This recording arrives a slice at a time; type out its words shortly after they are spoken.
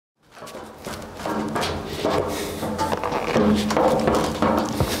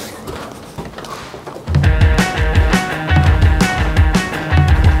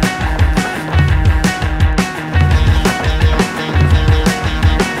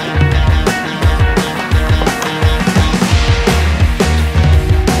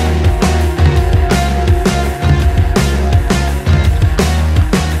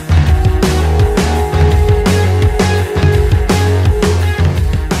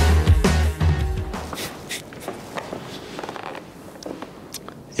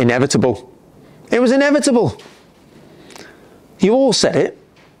Inevitable. It was inevitable. You all said it.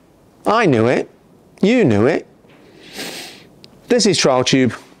 I knew it. You knew it. This is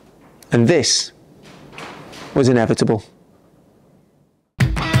Trialtube, and this was inevitable.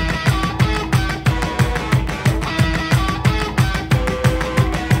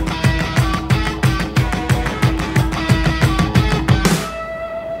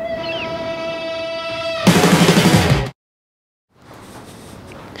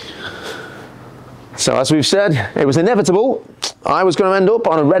 So as we've said, it was inevitable. I was going to end up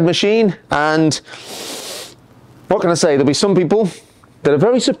on a red machine, and what can I say? There'll be some people that are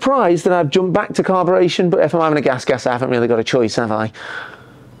very surprised that I've jumped back to carburation, but if I'm having a GasGas, I haven't really got a choice, have I?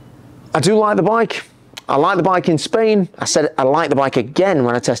 I do like the bike. I like the bike in Spain. I said I like the bike again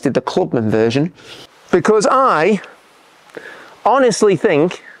when I tested the Clubman version, because I honestly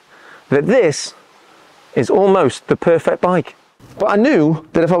think that this is almost the perfect bike. But I knew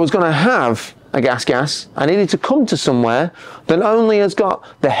that if I was going to have a GasGas, I needed to come to somewhere that not only has got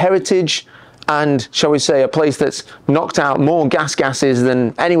the heritage and, shall we say, a place that's knocked out more GasGases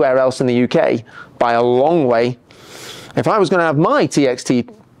than anywhere else in the UK by a long way. If I was going to have my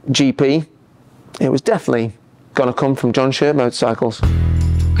TXT GP, it was definitely going to come from John Shirt Motorcycles.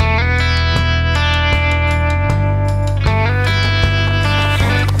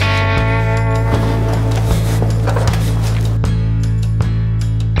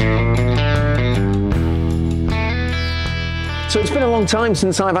 So it's been a long time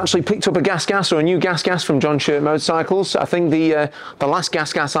since I've actually picked up a GasGas or a new GasGas from John Shirt Motorcycles. I think the last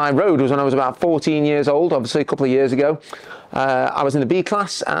GasGas I rode was when I was about 14 years old, obviously a couple of years ago. I was in the B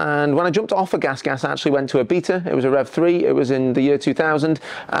class, and when I jumped off a GasGas, I actually went to a Beta. It was a Rev 3, it was in the year 2000,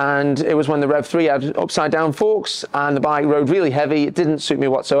 and it was when the Rev 3 had upside down forks, and the bike rode really heavy. It didn't suit me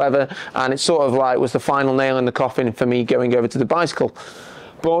whatsoever, and it sort of like was the final nail in the coffin for me going over to the bicycle.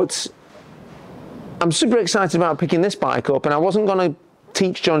 But I'm super excited about picking this bike up, and I wasn't going to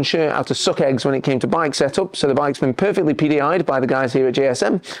teach John Shirt how to suck eggs when it came to bike setup, so the bike's been perfectly PDI'd by the guys here at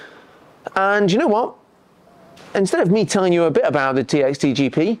JSM. And you know what? Instead of me telling you a bit about the TXT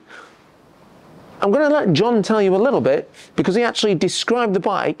GP, I'm going to let John tell you a little bit, because he actually described the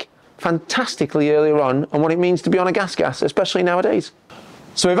bike fantastically earlier on and what it means to be on a GasGas, especially nowadays.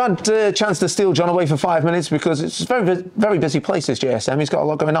 So we've had a chance to steal John away for 5 minutes because it's a very busy place, this JSM. He's got a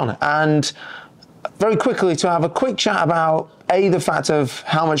lot going on. And very quickly to have a quick chat about the fact of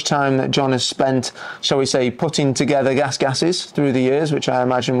how much time that John has spent, shall we say, putting together GasGases through the years, which I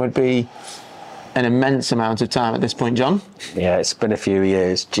imagine would be an immense amount of time at this point, John. Yeah, it's been a few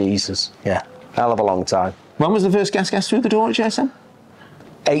years. Jesus. Yeah, hell of a long time. When was the first GasGas through the door at JSM?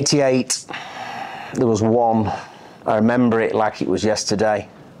 88. There was one. I remember it like it was yesterday.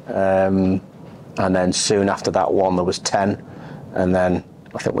 And then soon after that one, there was 10. And then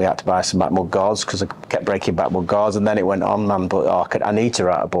I think we had to buy some backmud guards because I kept breaking backmud guards, and then it went on, man. But I need to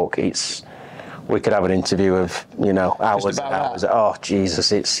write a book. We could have an interview of, you know, hours and hours. Oh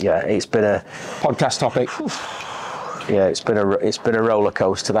Jesus, it's been a podcast topic. Yeah, it's been a roller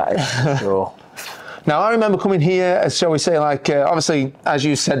coaster, that is for sure. Now, I remember coming here, as shall we say, like, obviously, as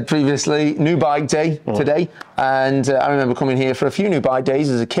you said previously, new bike day today. And I remember coming here for a few new bike days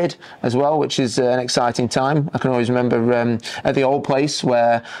as a kid as well, which is an exciting time. I can always remember at the old place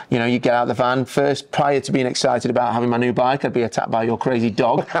where, you know, you get out of the van first, prior to being excited about having my new bike, I'd be attacked by your crazy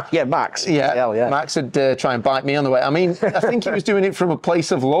dog. Yeah, Max. Yeah, hell yeah. Max would try and bite me on the way. I mean, I think he was doing it from a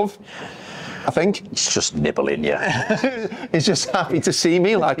place of love. I think. It's just nibbling, yeah. He's just happy to see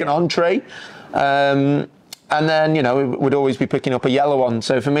me like an entree. And then, you know, we'd always be picking up a yellow one.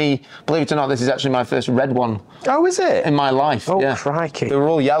 So for me, believe it or not, this is actually my first red one. Oh, is it? In my life, oh, yeah. Crikey. They were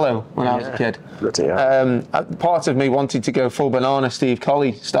all yellow when I was a kid. Part of me wanted to go full banana Steve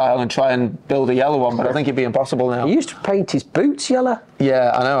Colley style and try and build a yellow one, but I think it'd be impossible now. He used to paint his boots yellow.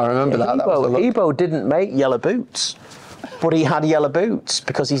 Yeah, I know, I remember that. Ebo didn't make yellow boots, but he had yellow boots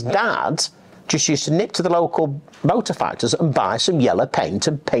because his dad just used to nip to the local motor factors and buy some yellow paint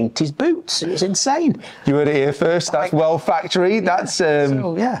and paint his boots. It was insane. You heard it here first. That's Well Factory. That's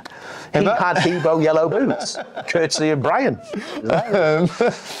so, yeah. He had Hebo yellow boots, courtesy of Brian.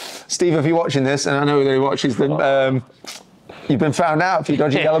 Steve, if you're watching this, and I know that he watches them, You've been found out for your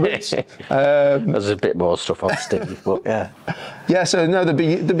dodgy yellow boots. There's a bit more stuff on Steve, but yeah. Yeah, so no,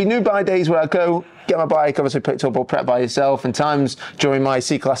 there'd be new buy days where I'd go get my bike obviously picked up or prepped by yourself, and times during my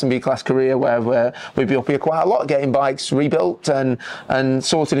C-Class and B-Class career where we'd be up here quite a lot getting bikes rebuilt and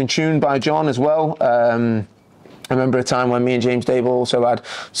sorted and tuned by John as well. I remember a time when me and James Dable also had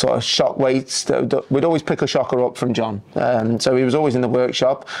sort of shock weights. We'd always pick a shocker up from John. So he was always in the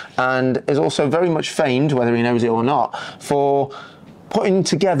workshop, and is also very much famed, whether he knows it or not, for putting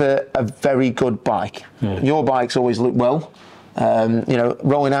together a very good bike. Your bikes always look well. You know,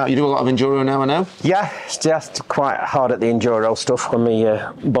 rolling out, you do a lot of enduro now, I know. Yeah, it's just quite hard at the enduro stuff when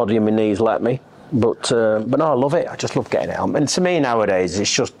my body and my knees let me. But no, I love it. I just love getting it on. And to me nowadays, it's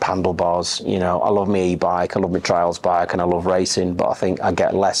just handlebars. You know, I love my e-bike, I love my trials bike, and I love racing. But I think I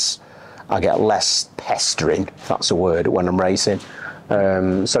get less pestering, if that's a word, when I'm racing.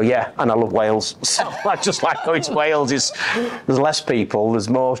 So yeah, and I love Wales. So I just like going to Wales. There's less people, there's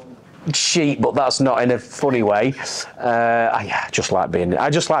more sheep, but that's not in a funny way. I just like being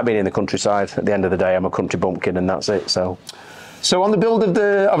in the countryside. At the end of the day, I'm a country bumpkin, and that's it. So on the build of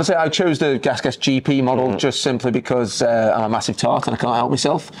obviously I chose the GasGas GP model just simply because I'm a massive tart and I can't help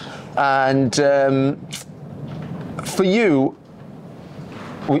myself. And for you,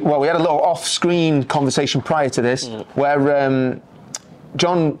 we had a little off-screen conversation prior to this where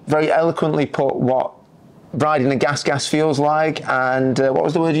John very eloquently put what riding a GasGas feels like, and what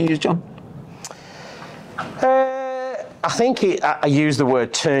was the word you used, John? I think I use the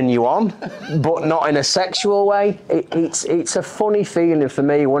word turn you on, but not in a sexual way. It's a funny feeling for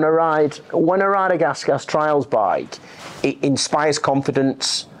me when I ride a GasGas trials bike. It inspires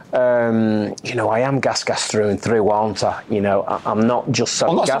confidence. You know, I am GasGas through and through, aren't I? You know, I'm not just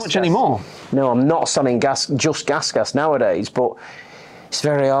selling not GasGas. so much anymore. No, I'm not selling just GasGas nowadays, but it's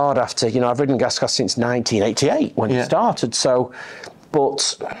very hard after, you know, I've ridden GasGas since 1988 when it started, so,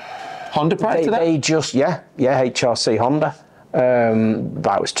 but Honda prior to that? They just, HRC Honda.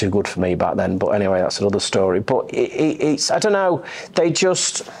 That was too good for me back then, but anyway, that's another story. But it's, I don't know, I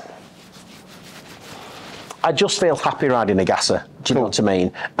just feel happy riding a gasser, do you know what I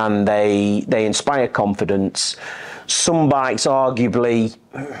mean? And they inspire confidence. Some bikes, arguably,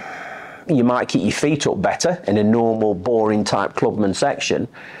 you might keep your feet up better in a normal, boring type clubman section,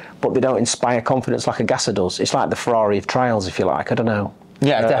 but they don't inspire confidence like a gasser does. It's like the Ferrari of trials, if you like, I don't know.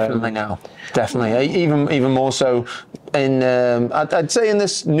 Yeah, definitely now. Definitely. Even more so in, I'd say in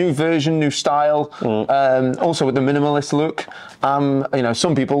this new version, new style, also with the minimalist look. You know,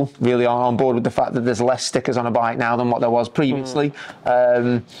 some people really are on board with the fact that there's less stickers on a bike now than what there was previously.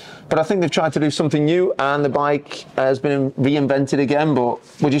 But I think they've tried to do something new, and the bike has been reinvented again. But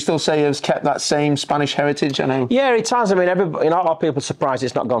would you still say it's kept that same Spanish heritage? I know. Yeah, it has. I mean, a lot of people are surprised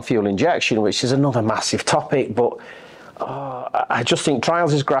it's not gone fuel injection, which is another massive topic. But I just think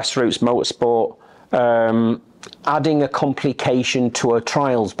trials is grassroots motorsport. Adding a complication to a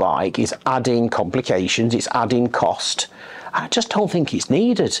trials bike is adding complications, it's adding cost. I just don't think it's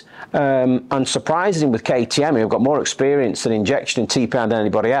needed. And surprisingly with KTM, who've got more experience than injection and TPI than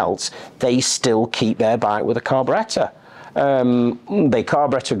anybody else, they still keep their bike with a carburettor. They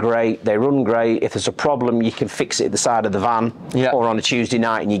carburetor great, they run great. If there's a problem, you can fix it at the side of the van or on a Tuesday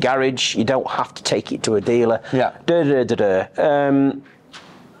night in your garage. You don't have to take it to a dealer.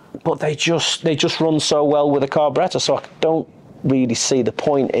 But they just run so well with a carburetor, so I don't really see the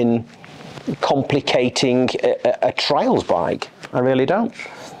point in complicating a trials bike. I really don't.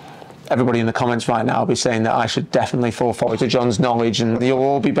 Everybody in the comments right now will be saying that I should definitely fall forward to John's knowledge, and you'll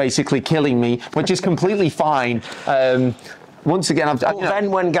all be basically killing me, which is completely fine. Once again,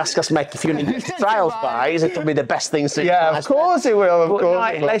 then when GasGas make a few trials bikes, it'll be the best thing since. Yeah, of course it will. Of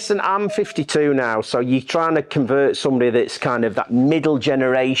course. Listen, I'm 52 now, so you're trying to convert somebody that's kind of that middle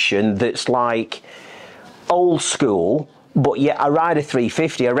generation, that's like old school. But yet I ride a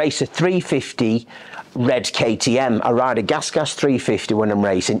 350, I race a 350 red KTM, I ride a GasGas 350 when I'm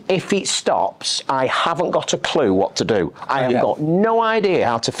racing. If it stops, I haven't got a clue what to do. I have got no idea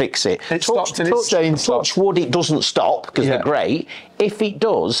how to fix it. Touch wood, it doesn't stop, because they're great. If it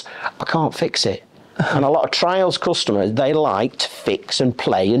does, I can't fix it. And a lot of trials customers, they like to fix and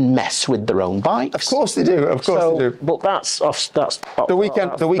play and mess with their own bikes. Of course they do. Of course they do. But that's the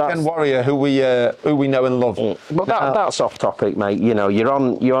weekend warrior who we know and love. But that's off topic, mate. You know, you're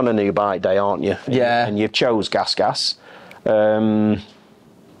on a new bike day, aren't you? Yeah. And you've chose GasGas.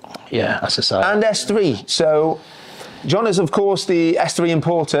 Yeah, as I say. And S3. So John is of course the S3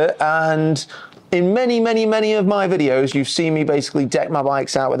 importer, and in many of my videos, you've seen me basically deck my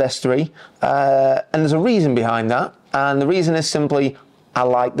bikes out with S3, and there's a reason behind that, and the reason is simply I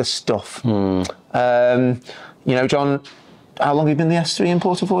like the stuff. You know, John, How long have you been the S3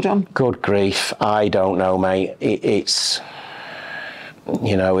 importer for, John? Good grief, I don't know, mate. It's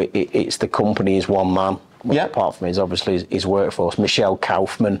the company is one man. Well, apart from his workforce. Michelle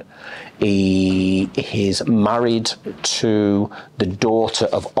Kaufman, he is married to the daughter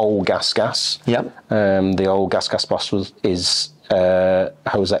of old GasGas. Yep. The old GasGas boss is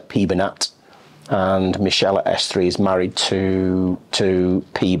Jose P. Bernat, and Michelle at S3 is married to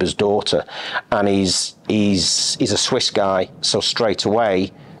Piba's daughter, and he's a Swiss guy, so straight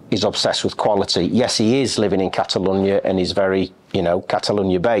away he's obsessed with quality. Yes, he is living in Catalonia and he's very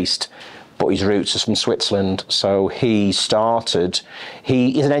Catalonia based, but his roots are from Switzerland. So he is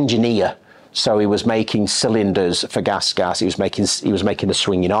an engineer. So he was making cylinders for GasGas. He was making the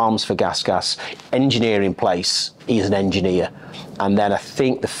swinging arms for GasGas. Engineering place, he's an engineer. And then I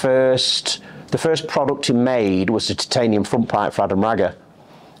think the first product he made was a titanium front pipe for Adam Ragger.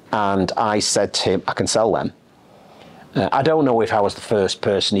 And I said to him, I can sell them. I don't know if I was the first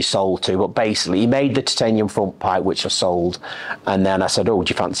person he sold to, but basically he made the titanium front pipe, which I sold. And then I said, oh, do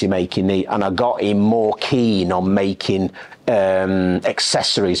you fancy making the... And I got him more keen on making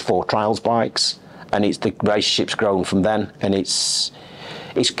accessories for trials bikes. And the relationship's grown from then. And it's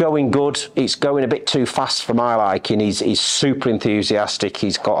going good. It's going a bit too fast for my liking. He's super enthusiastic.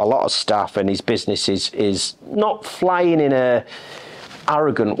 He's got a lot of staff, and his business is not flying in a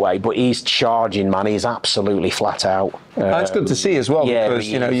arrogant way, but he's charging, man. He's absolutely flat out. That's good to see as well, because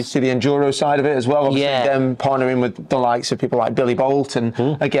you see the enduro side of it as well. Obviously, them partnering with the likes of people like Billy Bolt, and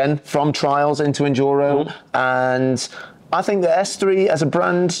again from trials into enduro. And I think the S3 as a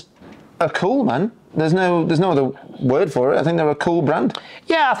brand are cool, man. There's no other word for it. I think they're a cool brand.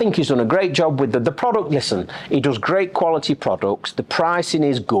 Yeah, I think he's done a great job with the product. Listen, he does great quality products. The pricing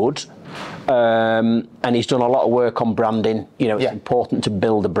is good. And he's done a lot of work on branding. It's important to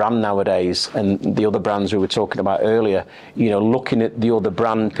build a brand nowadays, and the other brands we were talking about earlier, looking at the other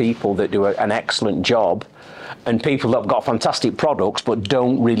brand people that do an excellent job, and people that have got fantastic products but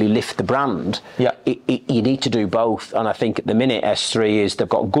don't really lift the brand. You need to do both, and I think at the minute S3 they've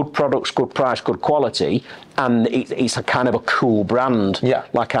got good products, good price, good quality, and it's a kind of a cool brand.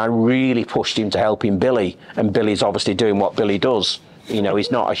 Like, I really pushed him to helping Billy, and Billy's obviously doing what Billy does.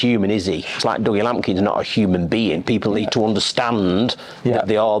 He's not a human, is he? It's like Dougie Lampkin's not a human being. People need to understand that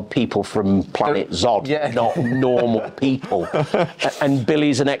they are people from planet Zod, not normal people. And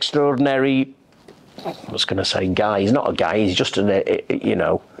Billy's an extraordinary, I was going to say guy. He's not a guy. He's just he's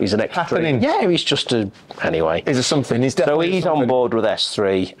an extra. Happening. Yeah, he's just anyway. He's a something. He's definitely he's on board with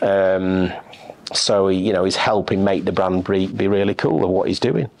S3. So he's helping make the brand be really cool of what he's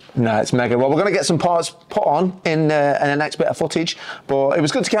doing. No, it's mega. Well, we're going to get some parts put on in the next bit of footage, but it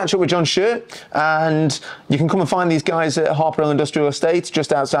was good to catch up with John Shirt, and you can come and find these guys at Harper Hill Industrial Estate,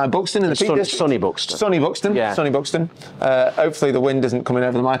 just outside Buxton in the Peak District. Sunny Buxton. Sunny Buxton. Yeah. Sunny Buxton. Hopefully the wind isn't coming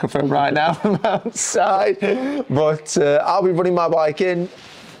over the microphone right now from outside, but I'll be running my bike in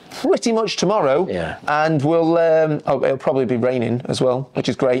pretty much tomorrow, and we'll it'll probably be raining as well, which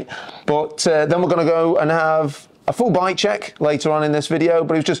is great, but then we're going to go and have a full bike check later on in this video.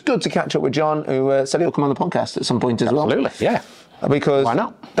 But it was just good to catch up with John, who said he'll come on the podcast at some point as well. Absolutely, yeah. Because why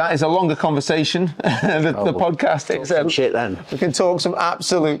not? That is a longer conversation. the podcast itself. Shit, then we can talk some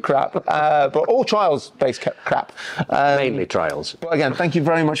absolute crap, but all trials-based crap. Mainly trials. But again, thank you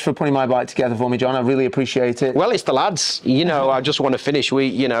very much for putting my bike together for me, John. I really appreciate it. Well, it's the lads. I just want to finish.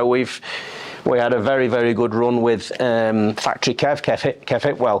 We had a very, very good run with Factory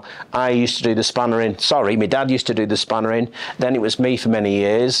Kev. Well, I used to do the spannering. Sorry, my dad used to do the spannering. Then it was me for many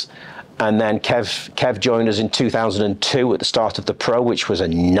years. And then Kev joined us in 2002 at the start of the Pro, which was a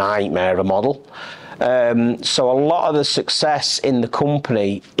nightmare of a model. So a lot of the success in the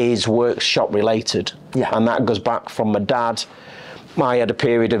company is workshop related. And that goes back from my dad. I had a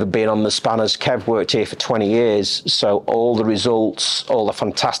period of being on the spanners. Kev worked here for 20 years, so all the results, all the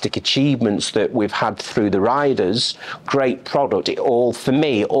fantastic achievements that we've had through the riders, great product, it all, for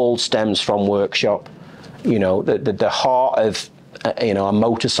me, all stems from workshop. The heart of, a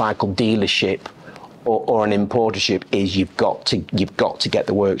motorcycle dealership or an importership is you've got to get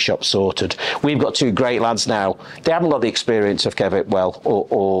the workshop sorted. We've got two great lads now. They haven't got the experience of Kev Whitwell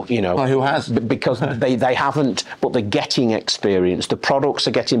or who has? Because they haven't, but they're getting experience. The products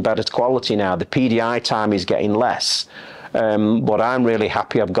are getting better quality now. The PDI time is getting less. But I'm really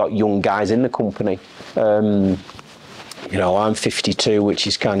happy I've got young guys in the company. I'm 52, which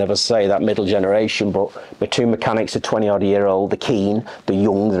is kind of, that middle generation, but my two mechanics are 20-odd-year-old. They're keen, they're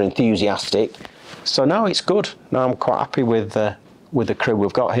young, they're enthusiastic. So no, it's good. No, I'm quite happy with the crew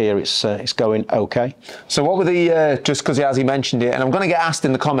we've got here. It's going okay. So what were the just because he mentioned it, and I'm going to get asked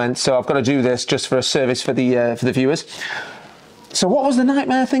in the comments, so I've got to do this just for a service for the viewers. So what was the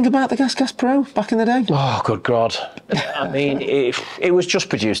nightmare thing about the GasGas Pro back in the day? Oh, good God. I mean, it was just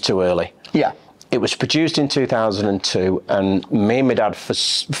produced too early. Yeah. It was produced in 2002, and me and my dad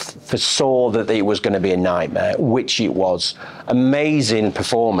foresaw that it was going to be a nightmare, which it was. Amazing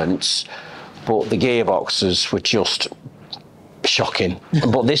performance, but the gearboxes were just shocking.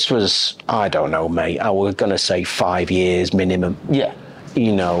 But this was, I don't know, mate, I was going to say 5 years minimum. Yeah.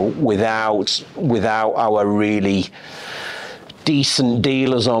 You know, without our really decent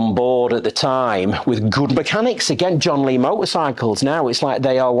dealers on board at the time with good mechanics. Again, John Lee Motorcycles, now it's like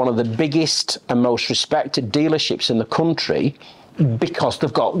they are one of the biggest and most respected dealerships in the country because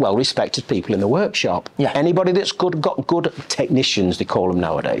they've got well-respected people in the workshop. Yeah. Anybody that's got good technicians, they call them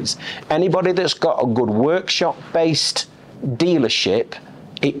nowadays. Anybody that's got a good workshop-based dealership,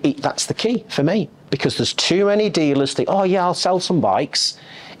 that's the key for me, because there's too many dealers think, oh yeah, I'll sell some bikes.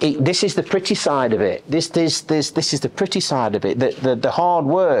 This is the pretty side of it. This is the pretty side of it. The hard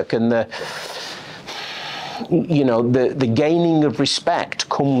work and the gaining of respect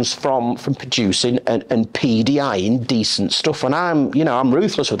comes from producing and PDIing decent stuff. And I'm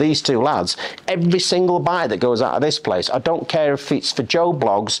ruthless with these two lads. Every single bike that goes out of this place, I don't care if it's for Joe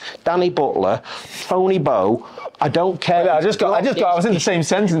Bloggs, Danny Butler, Tony Bow. I don't care. I was in the same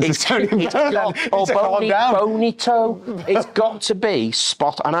sentence as Tony Bow. Bonito. It's got to be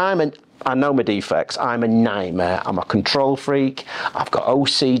spot. And I know my defects. I'm a nightmare. I'm a control freak. I've got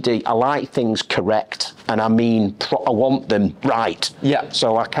OCD. I like things correct, and I mean, I want them right. Yeah.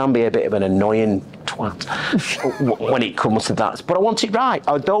 So I can be a bit of an annoying twat when it comes to that. But I want it right.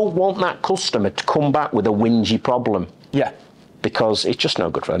 I don't want that customer to come back with a whingy problem. Yeah. Because it's just no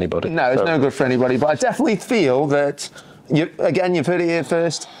good for anybody. No, it's no good for anybody. But I definitely feel that, you've heard it here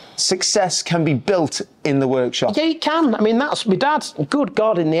first, success can be built in the workshop. Yeah, you can. I mean, that's my dad. Good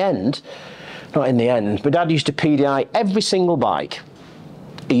God, in the end, not in the end, my dad used to PDI every single bike.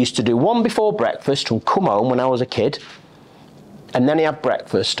 He used to do one before breakfast and come home when I was a kid, and then he had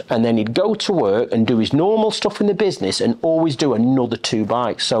breakfast, and then he'd go to work and do his normal stuff in the business and always do another 2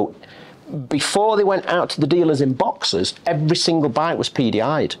 bikes. So before they went out to the dealers in boxes, every single bike was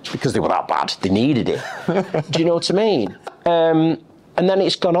PDI'd because they were that bad. They needed it. Do you know what I mean? And then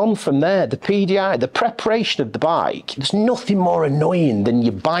it's gone on from there. The PDI, the preparation of the bike, there's nothing more annoying than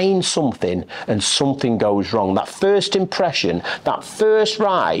you buying something and something goes wrong. That first impression, that first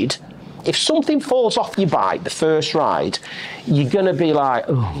ride, if something falls off your bike, the first ride, you're going to be like,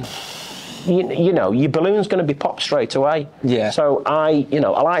 oh. You know, your balloon's going to be popped straight away. Yeah. So I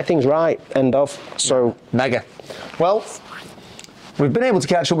like things right. End of. So mega. Well, we've been able to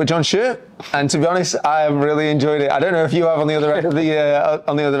catch up with John Shirt, and to be honest, I have really enjoyed it. I don't know if you have on the other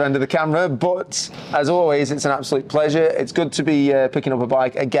end of the camera, but as always, it's an absolute pleasure. It's good to be picking up a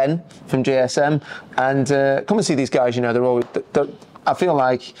bike again from JSM, and come and see these guys. You know, they're always. I feel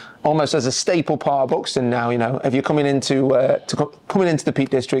like almost as a staple part of Buxton now. You know, if you're coming into the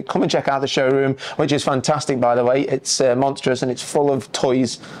Peak District, come and check out the showroom, which is fantastic, by the way. It's monstrous and it's full of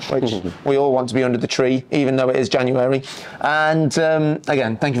toys, which we all want to be under the tree, even though it is January. And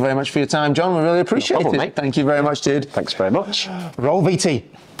again, thank you very much for your time, John. We really appreciate it. Mate. Thank you very much, dude. Thanks very much. Roll VT.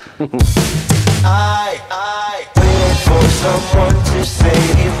 I wait for someone to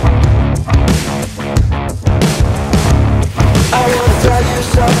save. I wanna tell you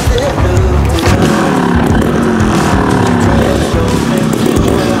something new. Transform into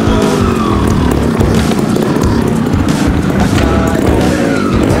a I got a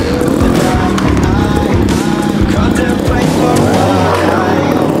baby till the night. I contemplate for a while.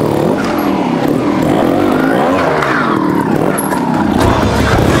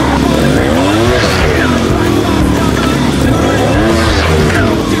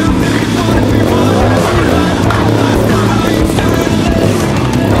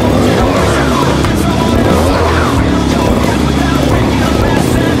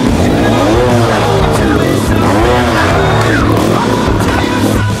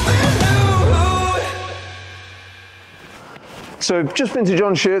 So I've just been to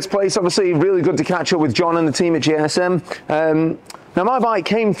John Shirt's place. Obviously, really good to catch up with John and the team at JSM. Now, my bike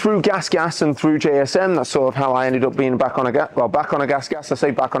came through GasGas and through JSM. That's sort of how I ended up being back on a GasGas. I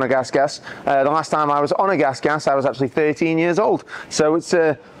say back on a GasGas. The last time I was on a GasGas, I was actually 13 years old. So it's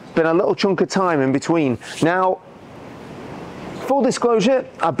been a little chunk of time in between. Now, Full disclosure,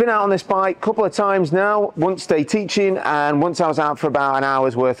 I've been out on this bike a couple of times now, once day teaching and once I was out for about an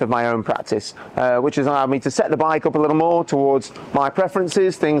hour's worth of my own practice, which has allowed me to set the bike up a little more towards my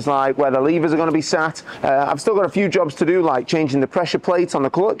preferences, things like where the levers are going to be sat. I've still got a few jobs to do, like changing the pressure plates on the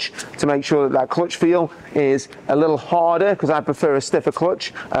clutch to make sure that that clutch feel is a little harder, because I prefer a stiffer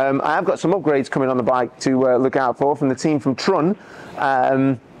clutch. I have got some upgrades coming on the bike to look out for from the team from Trun.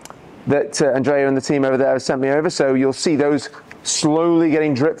 That Andrea and the team over there have sent me over, so you'll see those slowly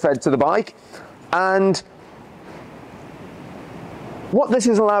getting drip fed to the bike. And what this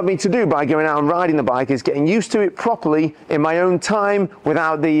has allowed me to do by going out and riding the bike is getting used to it properly in my own time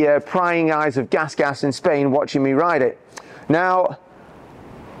without the prying eyes of GasGas in Spain watching me ride it. Now,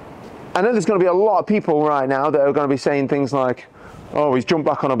 I know there's going to be a lot of people right now that are going to be saying things like, oh, he's jumped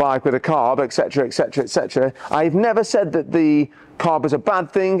back on a bike with a carb, etc, etc, etc. I've never said that the carb is a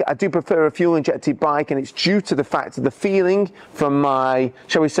bad thing. I do prefer a fuel injected bike, and it's due to the fact of the feeling from my,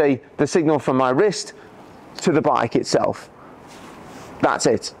 shall we say, the signal from my wrist to the bike itself. That's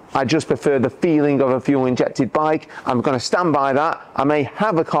it. I just prefer the feeling of a fuel injected bike. I'm going to stand by that. I may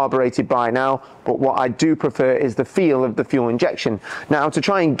have a carbureted bike now, but what I do prefer is the feel of the fuel injection. Now, to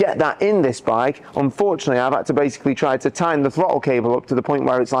try and get that in this bike, unfortunately, I've had to basically try to tighten the throttle cable up to the point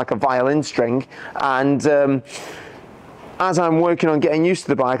where it's like a violin string. And as I'm working on getting used to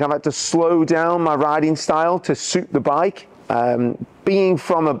the bike, I've had to slow down my riding style to suit the bike. Being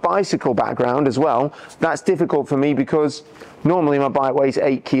from a bicycle background as well, that's difficult for me because normally my bike weighs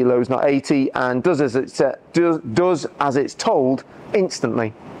 8 kilos, not 80, and does as it's told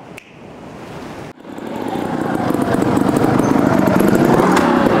instantly.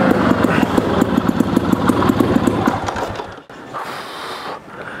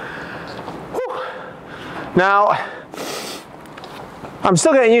 Now, I'm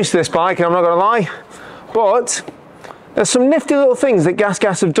still getting used to this bike, and I'm not going to lie, but there's some nifty little things that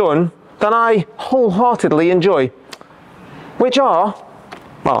GasGas have done that I wholeheartedly enjoy, which are,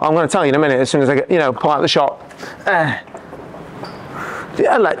 well, I'm going to tell you in a minute as soon as I get, pull out the shop.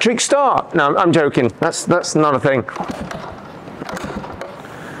 The electric start. No, I'm joking. That's not a thing.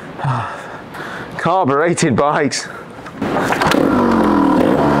 Carbureted bikes.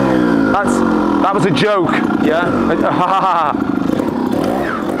 That was a joke, yeah?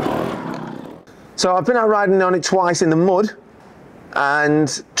 So I've been out riding on it twice in the mud,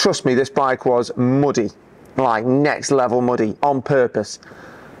 and trust me, this bike was muddy, like next level muddy, on purpose.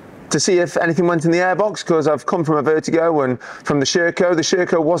 To see if anything went in the airbox, because I've come from a Vertigo and from the Sherco. The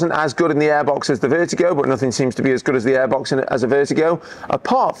Sherco wasn't as good in the airbox as the Vertigo, but nothing seems to be as good as the airbox as a Vertigo,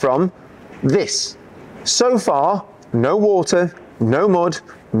 apart from this. So far, no water, no mud,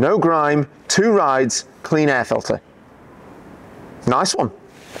 no grime, 2 rides, clean air filter. Nice one.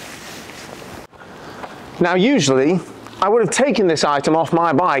 Now, usually, I would have taken this item off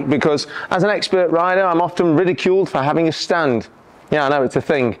my bike because, as an expert rider, I'm often ridiculed for having a stand. Yeah, I know, it's a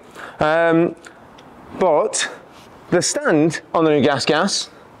thing. But the stand on the new GasGas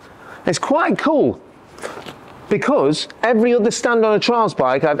is quite cool because every other stand on a trials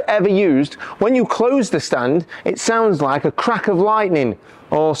bike I've ever used, when you close the stand, it sounds like a crack of lightning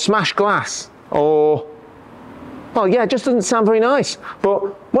or smashed glass or... well, yeah, it just doesn't sound very nice. But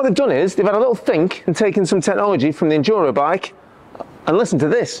what they've done is they've had a little think and taken some technology from the Enduro bike, and listen to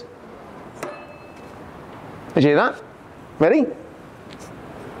this. Did you hear that? Ready?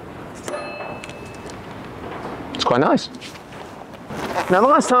 It's quite nice. Now, the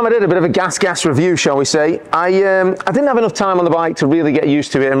last time I did a bit of a GasGas review, shall we say, I didn't have enough time on the bike to really get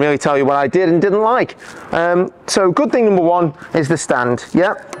used to it and really tell you what I did and didn't like. So good thing number 1 is the stand.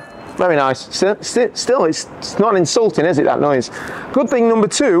 Yep. Very nice. Still, it's not insulting, is it, that noise? Good thing number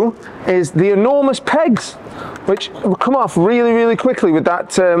 2 is the enormous pegs, which will come off really, really quickly with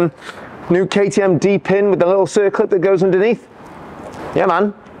that new KTM D pin with the little circlet that goes underneath. Yeah,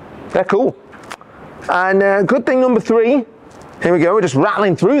 man, they're cool. And good thing number 3, here we go, we're just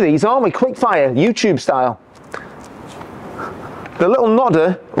rattling through these, aren't we? Quick fire, YouTube style. The little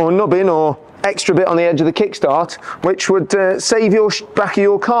nodder, or nubbin, or extra bit on the edge of the kickstart, which would save your back of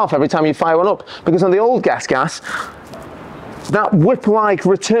your calf every time you fire one up, because on the old GasGas, that whip-like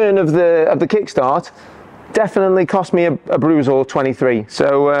return of the kickstart definitely cost me a bruise or 23.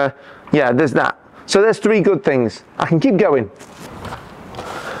 So yeah, there's that. So there's 3 good things. I can keep going.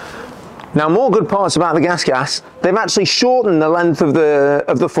 Now, more good parts about the GasGas, they've actually shortened the length of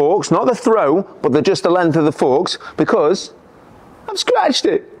the forks, not the throw, but just the length of the forks, because I've scratched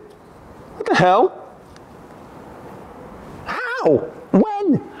it. What the hell? How?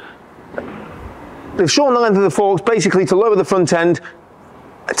 When? They've shortened the length of the forks basically to lower the front end,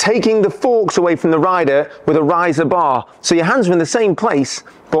 taking the forks away from the rider with a riser bar. So your hands are in the same place,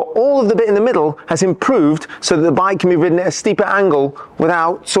 but all of the bit in the middle has improved so that the bike can be ridden at a steeper angle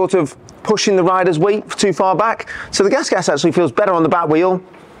without sort of pushing the rider's weight too far back. So the GasGas actually feels better on the back wheel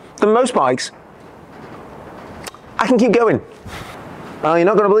than most bikes. I can keep going. Well, you're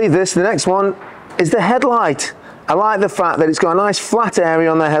not going to believe this. The next one is the headlight. I like the fact that it's got a nice flat area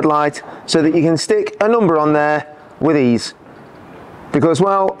on the headlight so that you can stick a number on there with ease. Because,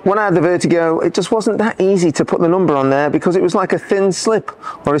 well, when I had the Vertigo, it just wasn't that easy to put the number on there because it was like a thin slip,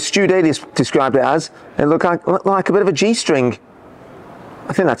 or as Stu Daly described it as, it looked like a bit of a G-string.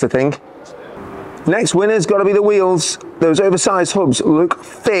 I think that's a thing. Next winner's got to be the wheels. Those oversized hubs look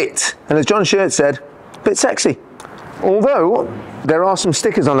fit, and as John Shirt said, a bit sexy. Although there are some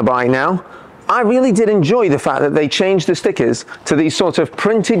stickers on the bike now, I really did enjoy the fact that they changed the stickers to these sort of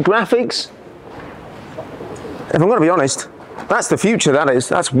printed graphics. If I'm going to be honest, that's the future, that is.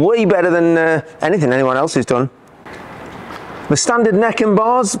 That's way better than anything anyone else has done. The standard neck and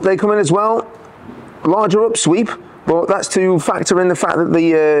bars, they come in as well. Larger upsweep, but that's to factor in the fact that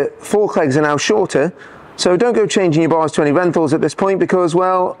the fork legs are now shorter. So don't go changing your bars to any rentals at this point because,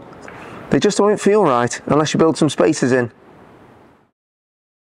 well, they just won't feel right unless you build some spacers in.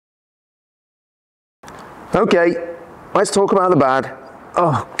 Okay, let's talk about the bad.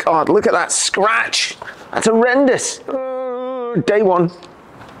 Oh God, look at that scratch. That's horrendous. Day one.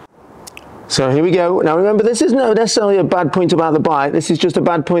 So here we go. Now remember, this is not necessarily a bad point about the bike. This is just a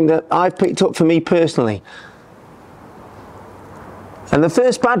bad point that I've picked up for me personally. And the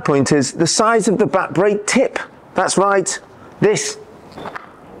first bad point is the size of the back brake tip. That's right, this.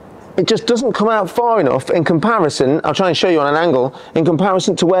 It just doesn't come out far enough in comparison, I'll try and show you on an angle, in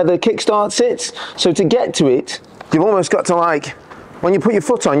comparison to where the kickstart sits. So to get to it, you've almost got to like, when you put your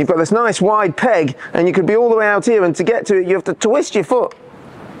foot on, you've got this nice wide peg and you could be all the way out here, and to get to it, you have to twist your foot.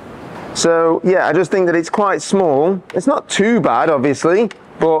 So yeah, I just think that it's quite small. It's not too bad, obviously,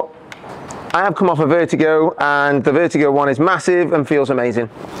 but I have come off a Vertigo and the Vertigo one is massive and feels amazing.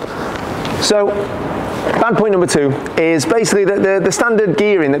 So bad point number two is basically that the standard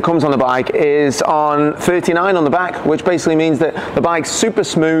gearing that comes on the bike is on 39 on the back, which basically means that the bike's super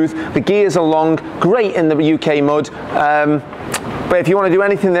smooth, the gears are long, great in the UK mud. But if you want to do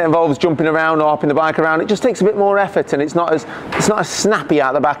anything that involves jumping around or hopping the bike around, it just takes a bit more effort and it's not as snappy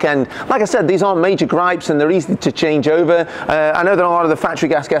out the back end. Like I said, these aren't major gripes and they're easy to change over. I know that a lot of the factory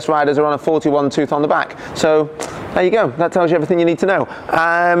GasGas riders are on a 41 tooth on the back. So there you go, that tells you everything you need to know.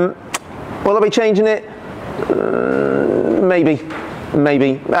 Will I be changing it? Maybe.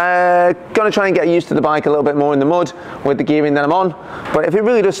 Gonna try and get used to the bike a little bit more in the mud with the gearing that I'm on. But if it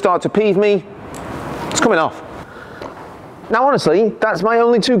really does start to peeve me, it's coming off. Now honestly, that's my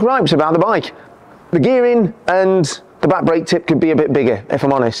only two gripes about the bike. The gearing and the back brake tip could be a bit bigger, if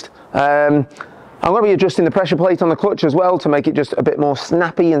I'm honest. I'm going to be adjusting the pressure plate on the clutch as well to make it just a bit more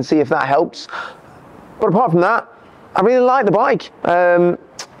snappy and see if that helps. But apart from that, I really like the bike.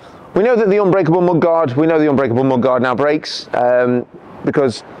 We know that the unbreakable mudguard now breaks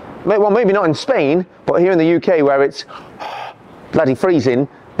because, well, maybe not in Spain, but here in the UK where it's bloody freezing,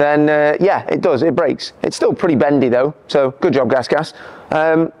 then yeah, it does, it breaks. It's still pretty bendy though, so good job GasGas.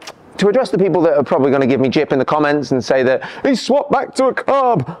 To address the people that are probably going to give me jip in the comments and say that he's swapped back to a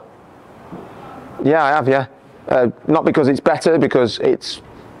carb. Yeah, I have, yeah. Not because it's better, because it's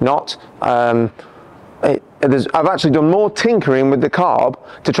not. I've actually done more tinkering with the carb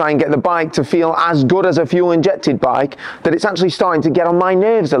to try and get the bike to feel as good as a fuel-injected bike, that it's actually starting to get on my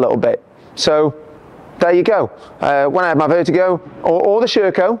nerves a little bit. So there you go. When I had my Vertigo or the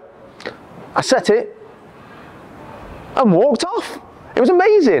Sherco, I set it and walked off. It was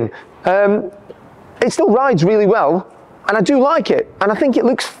amazing. It still rides really well and I do like it and I think it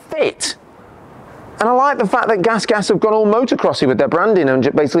looks fit. And I like the fact that GasGas have gone all motocrossy with their branding and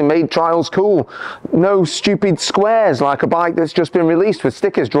basically made trials cool. No stupid squares like a bike that's just been released with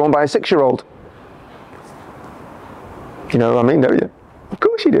stickers drawn by a 6-year-old. You know what I mean, don't you? Of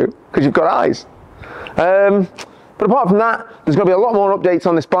course you do, because you've got eyes. But apart from that, there's going to be a lot more updates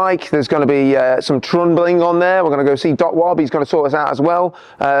on this bike. There's going to be some trundling on there. We're going to go see Doc Wob. He's going to sort us out as well.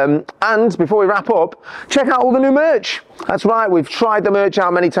 And before we wrap up, check out all the new merch. That's right, we've tried the merch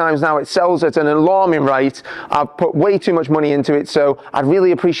out many times now. It sells at an alarming rate. I've put way too much money into it, so I'd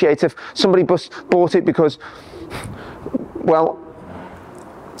really appreciate if somebody bought it because, well,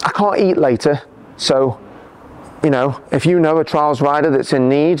 I can't eat later. So, you know, if you know a trials rider that's in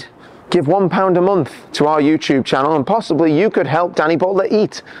need, give £1 a month to our YouTube channel and possibly you could help Danny Butler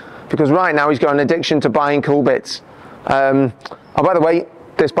eat, because right now he's got an addiction to buying cool bits. Oh, by the way,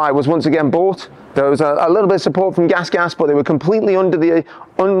 this bike was once again bought. There was a little bit of support from GasGas, but they were completely what's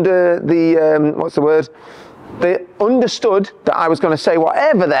the word? They understood that I was going to say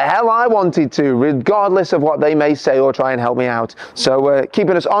whatever the hell I wanted to, regardless of what they may say or try and help me out. So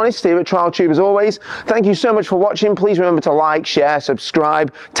keeping us honest here at Trialtube as always. Thank you so much for watching. Please remember to like, share,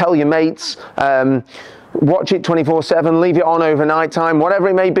 subscribe, tell your mates. Watch it 24/7, leave it on overnight time, whatever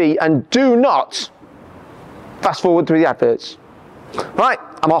it may be, and do not fast forward through the adverts. Right,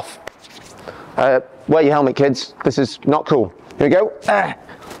 I'm off. Wear your helmet, kids. This is not cool. Here we go.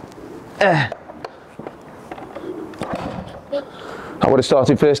 I would have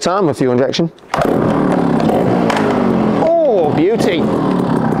started first time with fuel injection. Oh, beauty.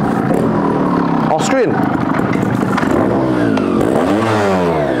 Austrian.